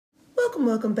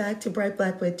Welcome back to Bright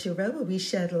Blackwood Tarot, where we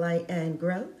shed light and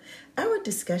grow. Our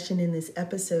discussion in this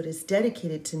episode is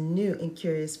dedicated to new and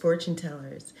curious fortune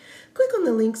tellers. Click on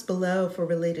the links below for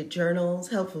related journals,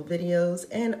 helpful videos,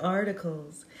 and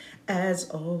articles. As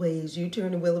always, you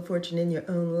turn the wheel of fortune in your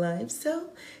own life,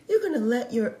 so you're going to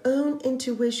let your own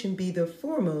intuition be the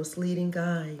foremost leading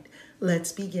guide.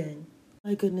 Let's begin.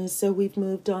 My goodness, so we've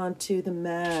moved on to the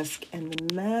mask, and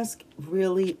the mask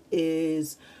really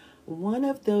is one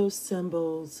of those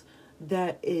symbols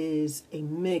that is a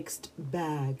mixed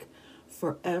bag.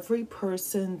 For every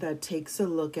person that takes a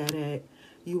look at it,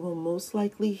 you will most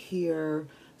likely hear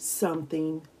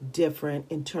something different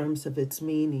in terms of its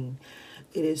meaning.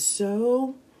 It is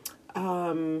so,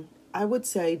 I would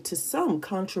say to some,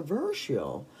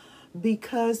 controversial,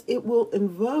 because it will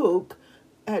invoke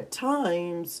at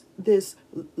times this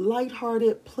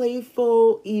lighthearted,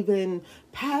 playful, even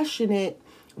passionate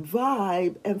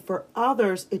vibe, and for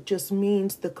others it just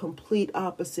means the complete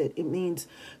opposite. It means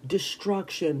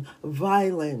destruction,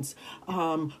 violence,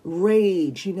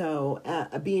 rage,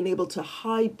 being able to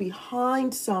hide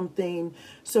behind something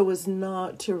so as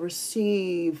not to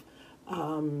receive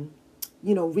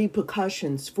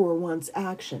repercussions for one's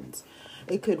actions.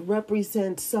 It could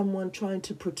represent someone trying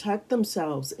to protect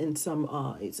themselves in some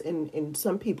eyes, in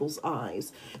some people's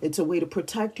eyes. It's a way to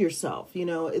protect yourself.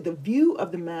 The view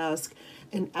of the mask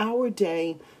in our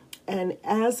day and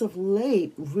as of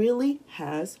late really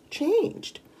has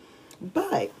changed.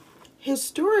 But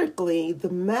historically, the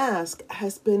mask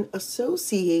has been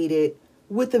associated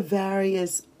with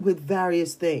various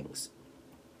things.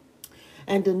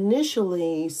 And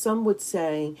initially, some would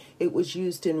say it was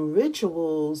used in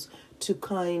rituals to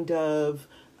kind of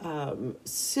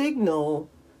signal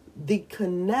the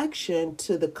connection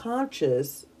to the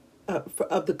conscious,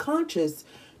 of the conscious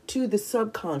to the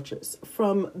subconscious,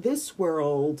 from this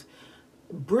world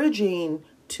bridging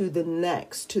to the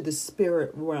next, to the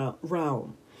spirit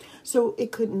realm. So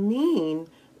it could mean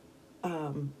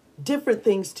different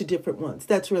things to different ones.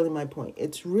 That's really my point.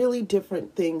 It's really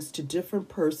different things to different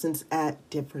persons at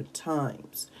different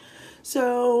times.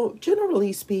 So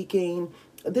generally speaking,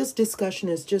 this discussion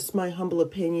is just my humble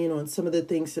opinion on some of the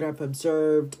things that I've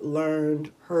observed,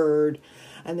 learned, heard,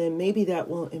 and then maybe that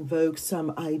will invoke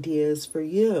some ideas for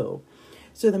you.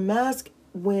 So the mask,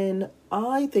 when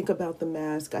I think about the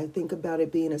mask, I think about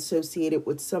it being associated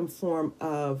with some form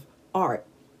of art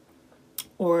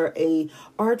or a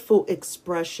artful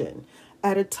expression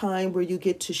at a time where you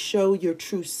get to show your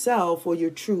true self or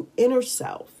your true inner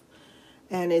self.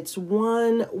 And it's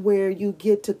one where you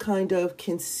get to kind of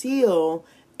conceal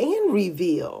and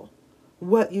reveal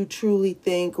what you truly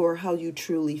think or how you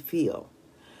truly feel.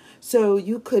 So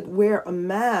you could wear a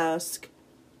mask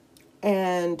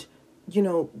and,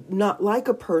 not like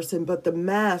a person, but the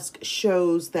mask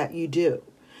shows that you do.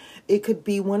 It could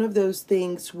be one of those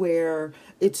things where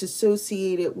it's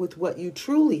associated with what you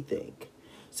truly think.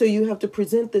 So you have to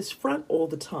present this front all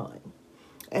the time.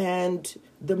 And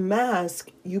the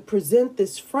mask, you present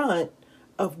this front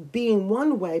of being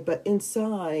one way, but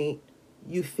inside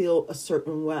you feel a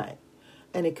certain way.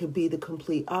 And it could be the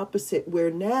complete opposite,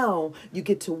 where now you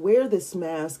get to wear this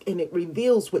mask and it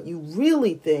reveals what you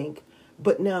really think.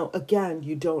 But now, again,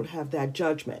 you don't have that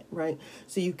judgment, right?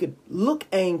 So you could look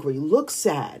angry, look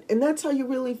sad, and that's how you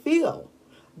really feel.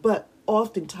 But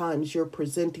oftentimes you're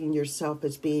presenting yourself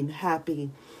as being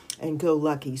happy and go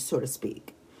lucky, so to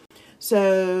speak.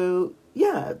 So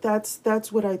yeah,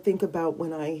 that's what I think about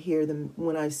when I hear them.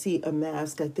 When I see a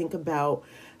mask, I think about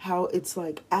how it's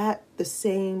like at the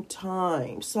same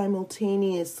time,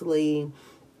 simultaneously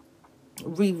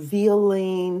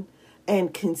revealing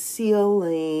and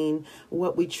concealing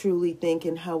what we truly think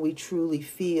and how we truly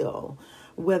feel,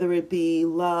 whether it be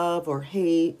love or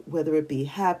hate, whether it be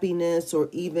happiness, or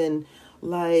even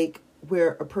like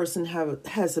where a person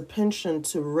has a penchant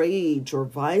to rage or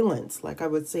violence, like I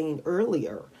was saying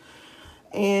earlier.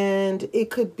 And it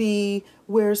could be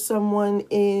where someone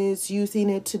is using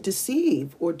it to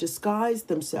deceive or disguise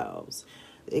themselves.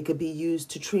 It could be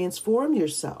used to transform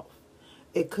yourself.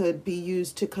 It could be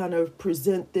used to kind of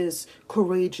present this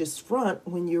courageous front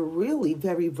when you're really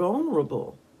very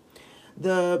vulnerable.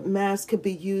 The mask could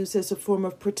be used as a form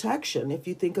of protection. If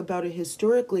you think about it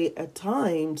historically, at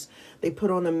times they put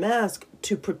on a mask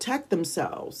to protect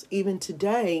themselves. Even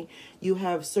today, you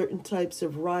have certain types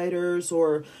of writers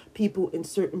or people in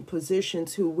certain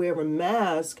positions who wear a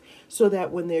mask so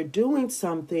that when they're doing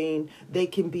something, they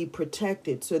can be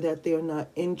protected so that they're not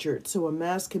injured. So a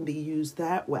mask can be used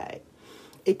that way.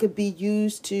 It could be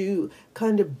used to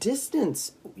kind of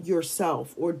distance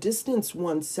yourself or distance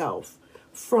oneself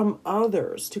from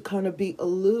others, to kind of be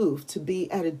aloof, to be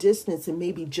at a distance and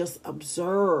maybe just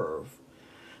observe,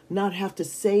 not have to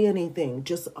say anything,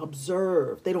 just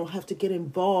observe. They don't have to get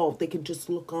involved. They can just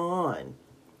look on.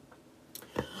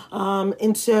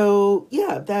 And so,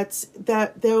 yeah,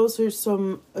 those are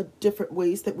some different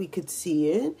ways that we could see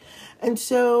it. And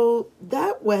so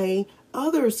that way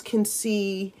others can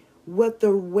see what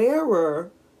the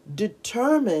wearer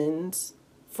determines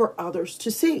for others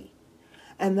to see.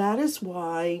 And that is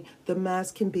why the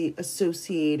mask can be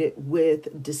associated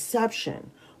with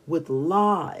deception, with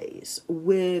lies,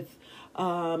 with,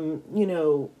 ill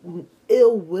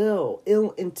will,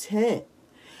 ill intent.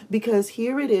 Because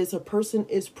here it is, a person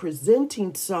is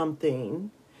presenting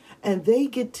something and they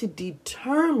get to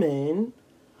determine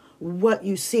what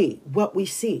you see, what we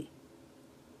see.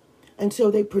 And so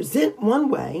they present one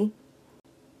way,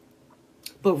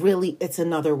 but really it's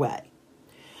another way.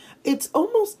 It's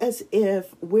almost as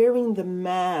if wearing the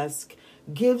mask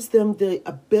gives them the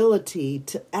ability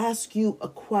to ask you a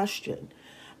question,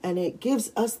 and it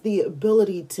gives us the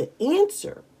ability to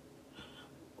answer.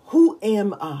 Who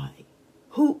am I?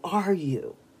 Who are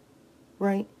you?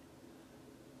 Right?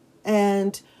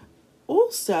 And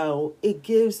also, it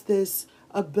gives this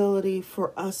ability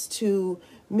for us to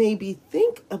maybe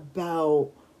think about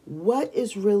what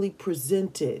is really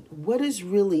presented, what is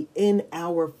really in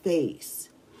our face.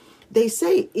 They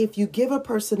say if you give a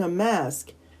person a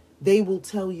mask, they will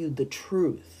tell you the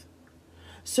truth.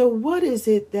 So what is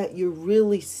it that you're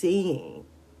really seeing?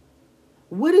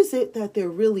 What is it that they're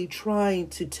really trying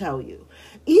to tell you?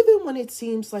 Even when it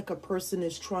seems like a person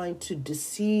is trying to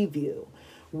deceive you,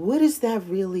 what is that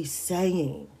really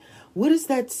saying? What is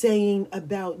that saying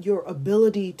about your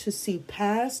ability to see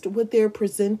past what they're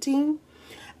presenting?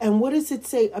 And what does it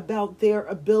say about their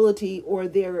ability or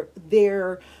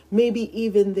their maybe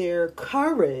even their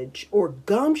courage or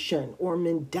gumption or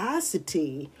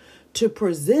mendacity to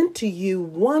present to you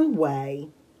one way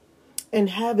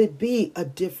and have it be a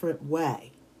different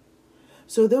way?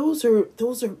 So those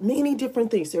are many different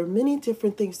things. There are many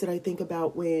different things that I think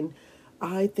about when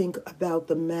I think about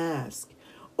the mask.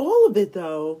 All of it,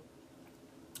 though,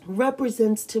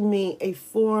 represents to me a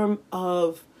form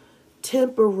of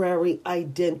temporary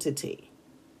identity,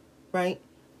 right?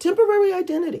 Temporary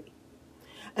identity.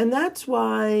 And that's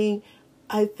why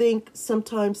I think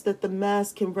sometimes that the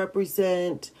mask can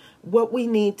represent what we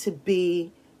need to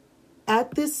be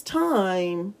at this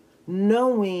time,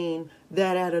 knowing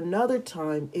that at another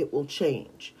time it will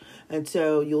change. And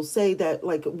so you'll say that,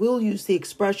 like, we'll use the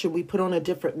expression, we put on a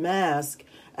different mask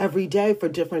every day for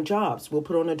different jobs. We'll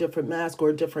put on a different mask or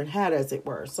a different hat, as it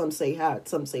were. Some say hat,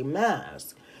 some say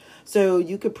mask. So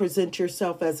you could present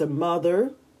yourself as a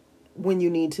mother when you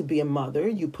need to be a mother.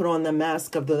 You put on the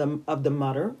mask of the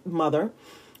mother.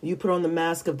 You put on the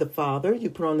mask of the father. You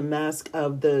put on the mask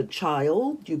of the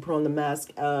child. You put on the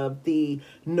mask of the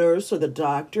nurse or the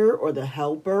doctor or the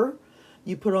helper.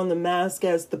 You put on the mask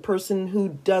as the person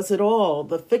who does it all,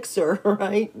 the fixer,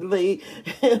 right?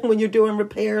 When you're doing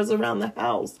repairs around the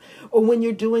house, or when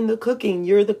you're doing the cooking,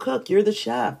 you're the cook, you're the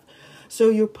chef.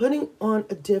 So you're putting on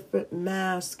a different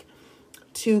mask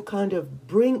to kind of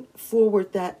bring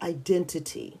forward that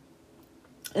identity.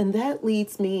 And that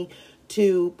leads me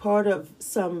to part of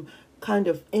some kind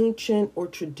of ancient or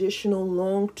traditional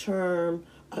long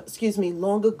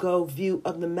ago view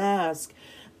of the mask,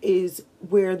 is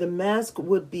where the mask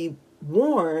would be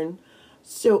worn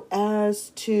so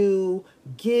as to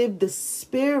give the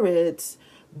spirits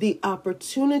the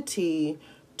opportunity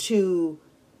to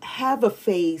have a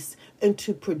face and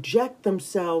to project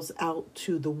themselves out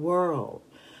to the world.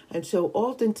 And so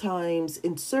oftentimes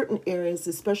in certain areas,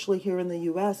 especially here in the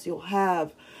U.S., you'll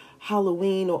have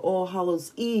Halloween or All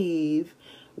Hallows Eve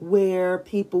where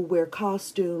people wear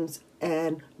costumes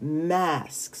and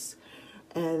masks.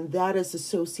 And that is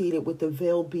associated with the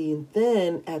veil being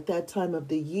thin at that time of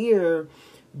the year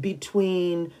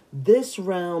between this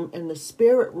realm and the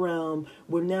spirit realm,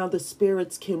 where now the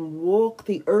spirits can walk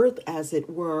the earth, as it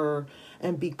were,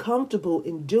 and be comfortable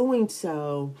in doing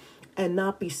so and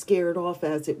not be scared off,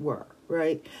 as it were,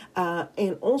 right?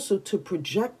 And also to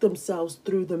project themselves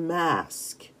through the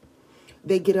mask.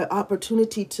 They get an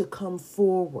opportunity to come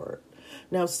forward.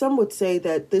 Now, some would say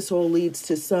that this all leads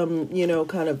to some,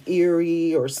 kind of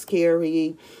eerie or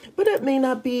scary, but it may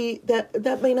not be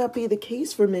that may not be the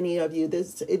case for many of you.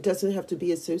 It doesn't have to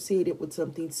be associated with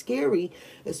something scary,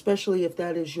 especially if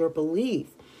that is your belief.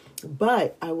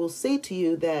 But I will say to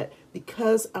you that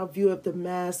because our view of the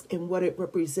mask and what it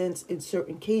represents in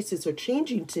certain cases are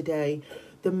changing today,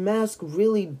 the mask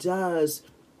really does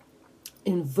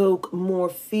invoke more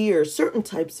fear. Certain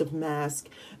types of mask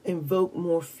invoke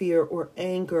more fear or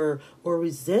anger or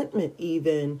resentment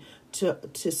even to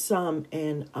some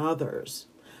and others.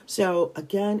 So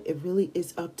again, it really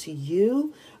is up to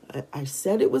you. I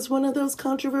said it was one of those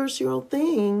controversial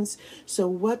things. So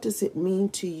what does it mean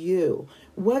to you?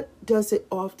 What does it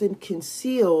often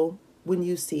conceal when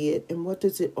you see it? And what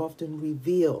does it often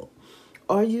reveal?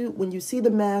 Are you, when you see the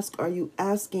mask, are you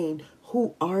asking,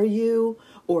 who are you?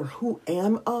 Or who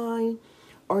am I?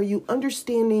 Are you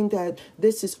understanding that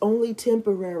this is only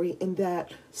temporary and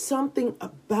that something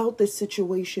about the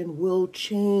situation will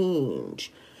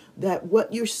change? That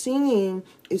what you're seeing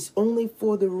is only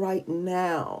for the right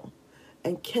now.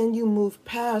 And can you move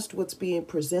past what's being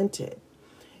presented?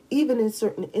 Even in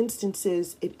certain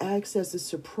instances, it acts as a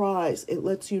surprise. It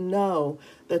lets you know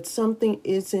that something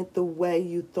isn't the way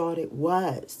you thought it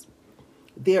was.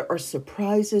 There are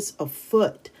surprises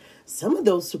afoot. Some of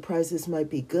those surprises might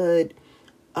be good.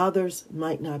 Others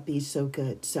might not be so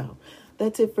good. So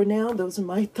that's it for now. Those are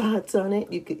my thoughts on it.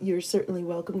 You're certainly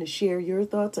welcome to share your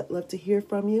thoughts. I'd love to hear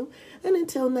from you. And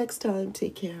until next time,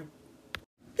 take care.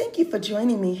 Thank you for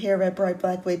joining me here at Bright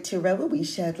Blackwood Tarot, where we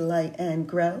shed light and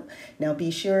grow. Now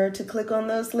be sure to click on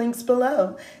those links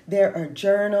below. There are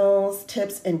journals,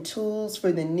 tips, and tools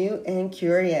for the new and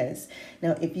curious.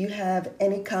 Now, if you have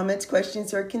any comments,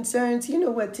 questions, or concerns, you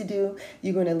know what to do.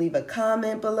 You're going to leave a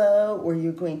comment below, or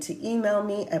you're going to email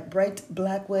me at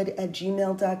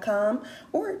brightblackwood@gmail.com,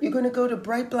 or you're going to go to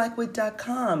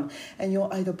brightblackwood.com, and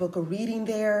you'll either book a reading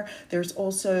there. There's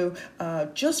also,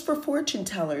 just for fortune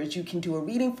tellers, you can do a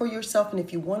reading for yourself, and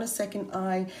if you want a second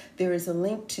eye, there is a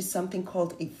link to something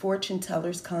called a fortune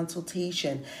teller's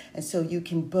consultation, and so you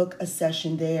can book a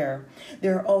session there.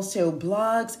 There are also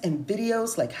blogs and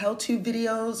videos, like how-to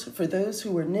videos for those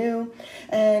who are new,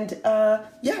 and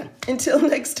until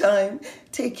next time,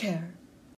 take care.